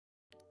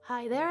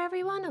Hi there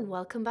everyone and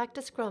welcome back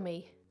to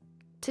Scrummy.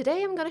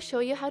 Today I'm going to show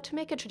you how to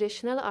make a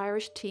traditional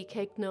Irish tea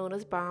cake known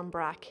as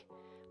Barmbrack.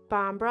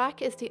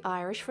 Barmbrack is the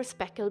Irish for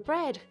speckled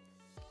bread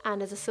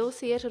and is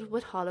associated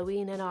with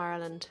Halloween in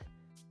Ireland.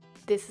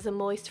 This is a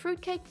moist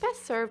fruitcake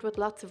best served with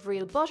lots of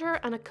real butter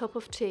and a cup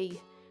of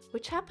tea,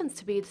 which happens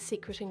to be the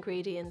secret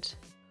ingredient.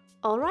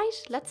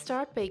 Alright, let's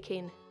start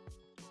baking.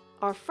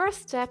 Our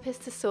first step is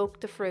to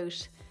soak the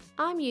fruit.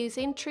 I'm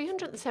using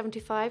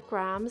 375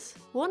 grams,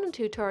 1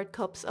 2/3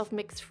 cups of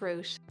mixed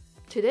fruit.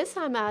 To this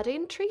I'm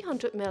adding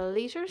 300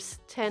 millilitres,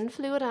 10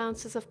 fluid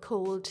ounces of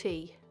cold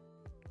tea.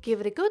 Give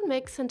it a good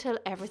mix until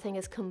everything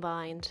is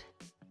combined.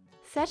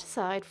 Set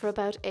aside for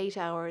about 8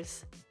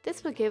 hours.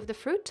 This will give the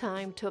fruit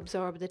time to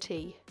absorb the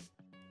tea.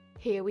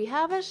 Here we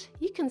have it.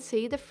 You can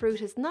see the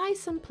fruit is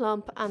nice and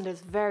plump and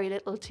there's very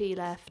little tea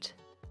left.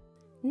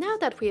 Now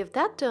that we have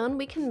that done,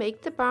 we can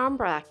make the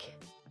Barmbrack.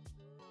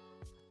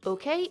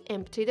 Okay,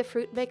 empty the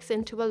fruit mix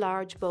into a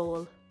large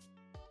bowl.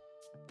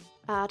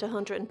 Add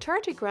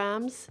 130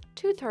 grams,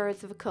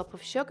 2/3 of a cup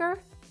of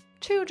sugar,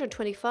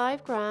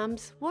 225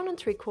 grams, 1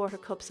 3/4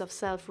 cups of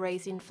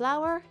self-raising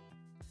flour,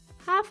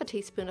 half a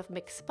teaspoon of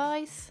mixed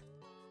spice,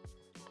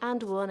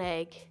 and 1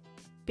 egg.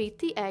 Beat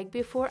the egg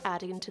before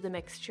adding to the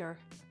mixture.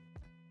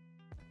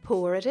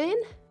 Pour it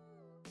in.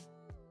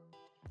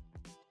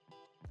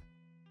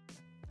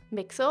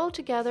 Mix all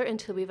together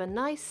until we have a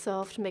nice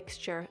soft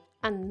mixture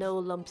and no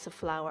lumps of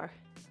flour.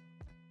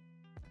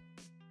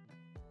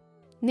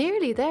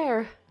 Nearly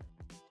there.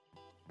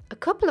 A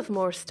couple of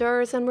more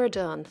stirs and we're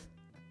done.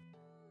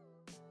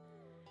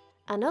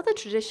 Another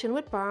tradition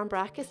with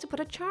Barmbrack is to put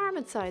a charm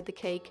inside the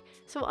cake,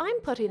 so I'm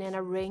putting in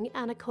a ring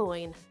and a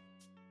coin.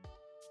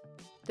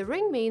 The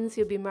ring means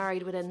you'll be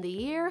married within the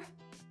year.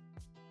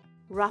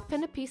 Wrap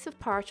in a piece of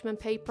parchment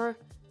paper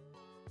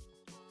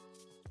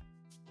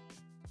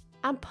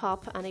and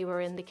pop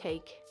anywhere in the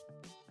cake.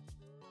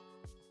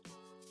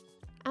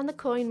 And the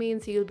coin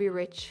means you'll be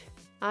rich.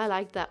 I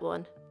like that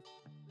one.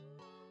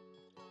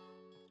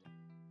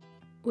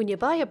 When you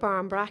buy a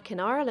Barmbrack in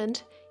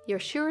Ireland, you're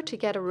sure to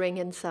get a ring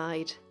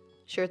inside.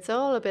 Sure, it's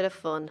all a bit of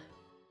fun.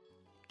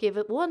 Give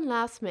it one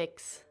last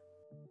mix.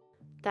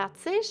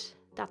 That's it.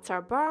 That's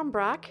our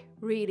Barmbrack.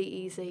 Really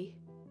easy.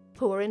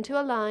 Pour into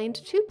a lined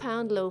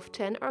 2-pound loaf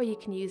tin, or you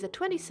can use a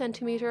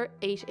 20cm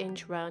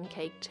 8-inch round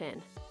cake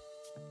tin.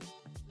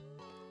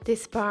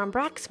 This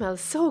Barmbrack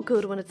smells so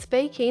good when it's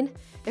baking.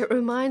 It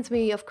reminds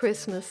me of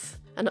Christmas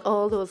and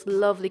all those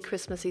lovely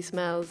Christmassy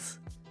smells.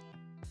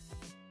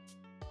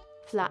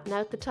 Flatten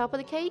out the top of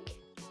the cake.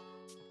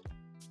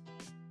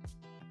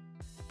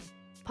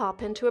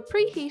 Pop into a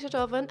preheated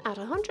oven at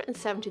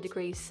 170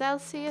 degrees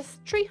Celsius,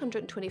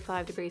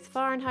 325 degrees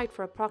Fahrenheit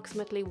for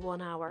approximately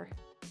 1 hour.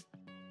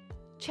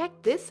 Check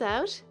this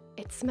out.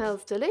 It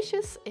smells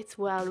delicious, it's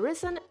well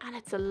risen and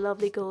it's a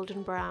lovely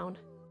golden brown.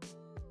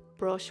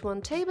 Brush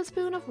 1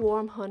 tablespoon of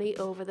warm honey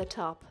over the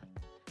top.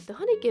 The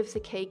honey gives the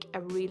cake a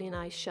really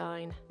nice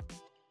shine.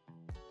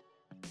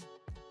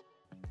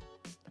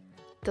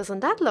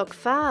 Doesn't that look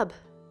fab?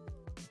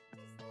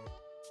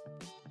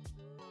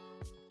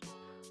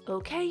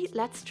 Okay,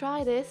 let's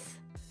try this.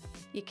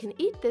 You can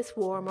eat this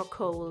warm or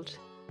cold.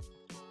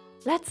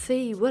 Let's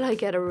see, will I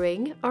get a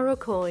ring or a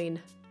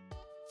coin?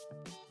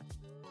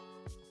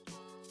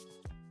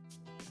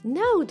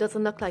 No,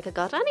 doesn't look like I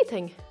got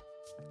anything.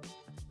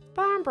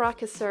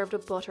 Barmbrack is served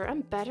with butter,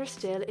 and better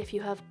still if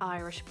you have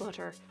Irish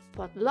butter.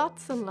 Put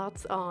lots and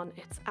lots on,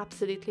 it's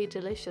absolutely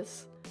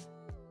delicious.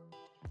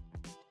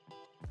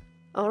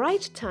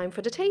 Alright, time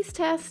for the taste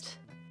test.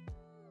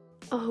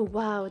 Oh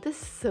wow,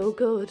 this is so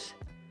good.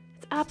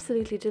 It's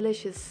absolutely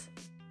delicious.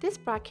 This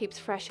brack keeps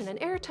fresh in an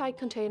airtight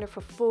container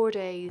for 4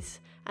 days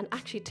and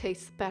actually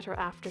tastes better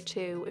after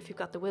 2 if you've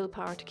got the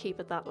willpower to keep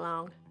it that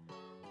long.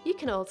 You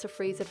can also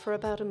freeze it for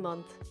about a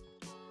month.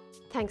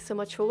 Thanks so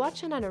much for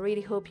watching and I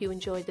really hope you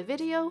enjoyed the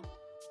video.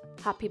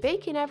 Happy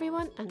baking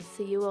everyone and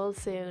see you all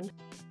soon.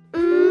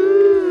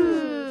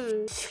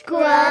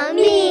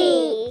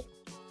 Scrummy!